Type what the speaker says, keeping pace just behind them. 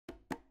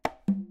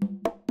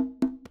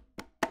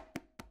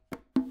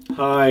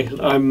Hi,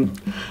 I'm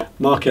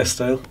Mark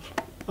Estale.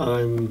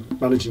 I'm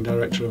Managing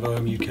Director of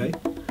OMUK,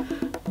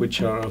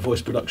 which are a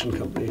voice production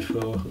company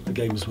for the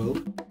games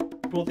world.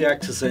 Brought the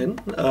actors in,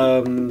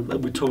 I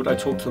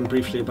talked to them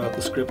briefly about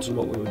the script and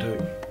what we were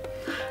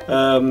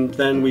doing.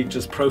 Then we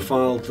just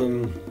profiled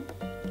them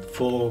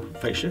for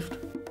faceshift,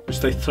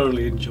 which they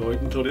thoroughly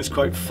enjoyed and thought it's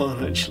quite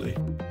fun actually.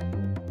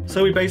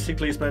 So we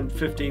basically spent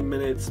 15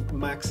 minutes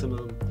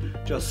maximum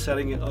just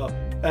setting it up,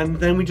 and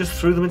then we just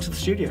threw them into the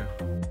studio.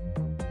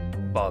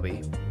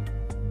 Bobby,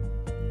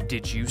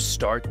 did you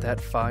start that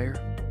fire?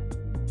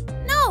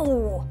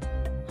 No!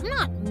 I'm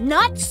not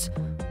nuts!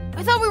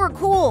 I thought we were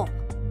cool.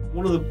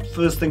 One of the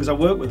first things I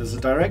work with as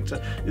a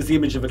director is the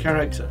image of a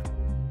character.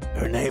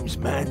 Her name's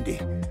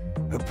Mandy.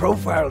 Her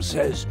profile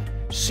says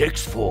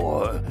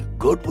 6'4",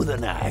 good with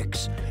an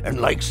axe, and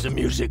likes the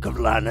music of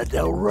Lana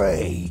Del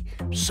Rey.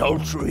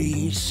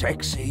 Sultry,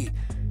 sexy,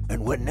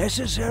 and when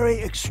necessary,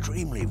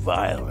 extremely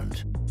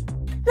violent.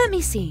 Let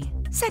me see.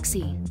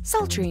 Sexy,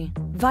 sultry,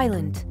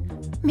 violent.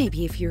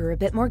 Maybe if you're a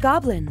bit more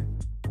goblin.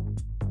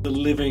 The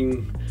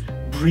living,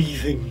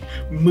 breathing,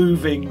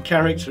 moving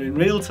character in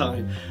real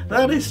time,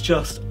 that is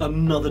just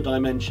another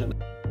dimension.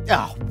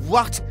 Oh,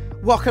 what?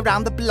 Walk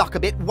around the block a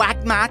bit,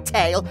 wag my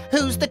tail.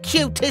 Who's the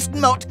cutest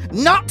mutt?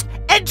 Not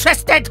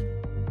interested!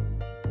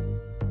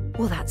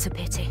 Well, that's a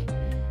pity.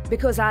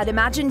 Because I'd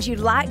imagined you'd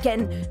like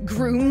getting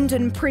groomed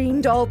and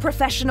preened all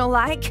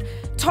professional-like,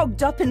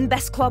 togged up in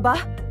best clobber.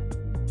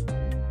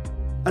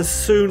 As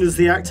soon as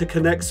the actor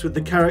connects with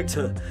the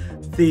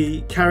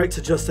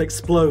character just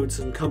explodes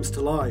and comes to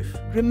life.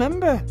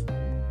 Remember,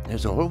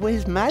 there's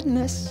always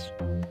madness.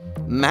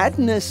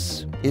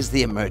 Madness is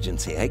the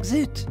emergency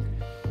exit.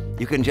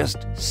 You can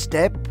just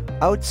step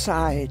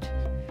outside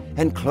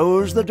and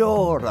close the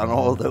door on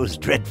all those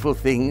dreadful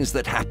things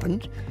that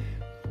happened.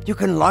 You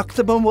can lock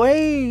them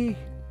away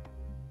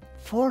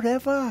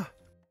forever.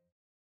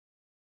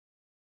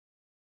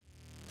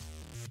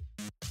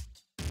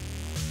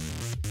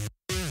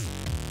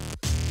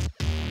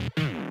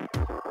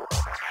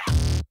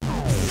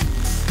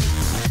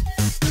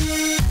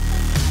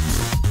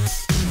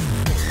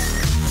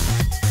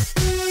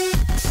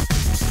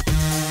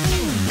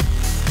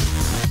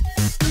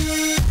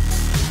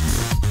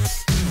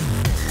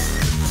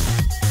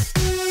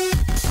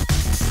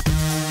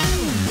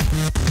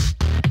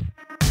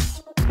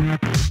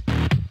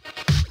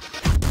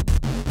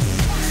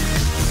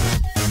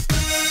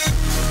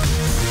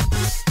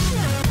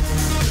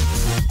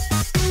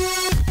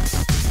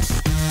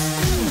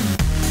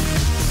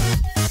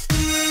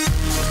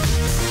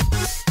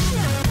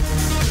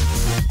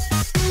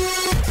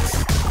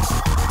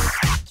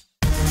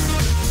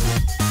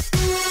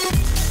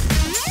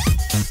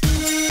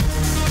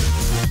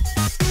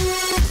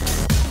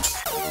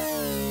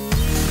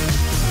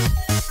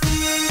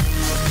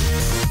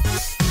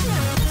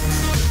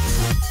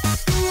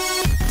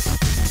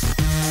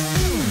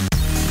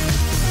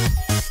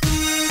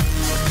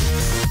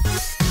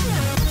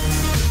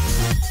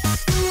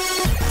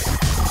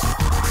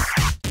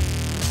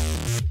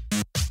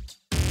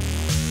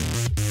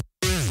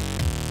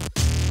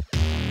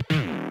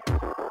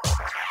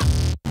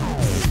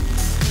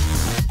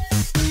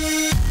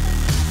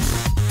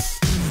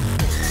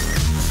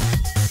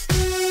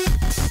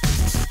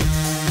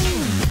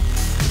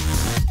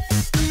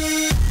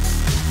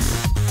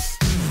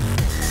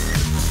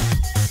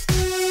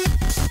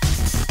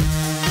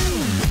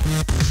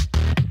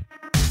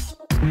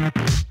 We'll be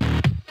right back.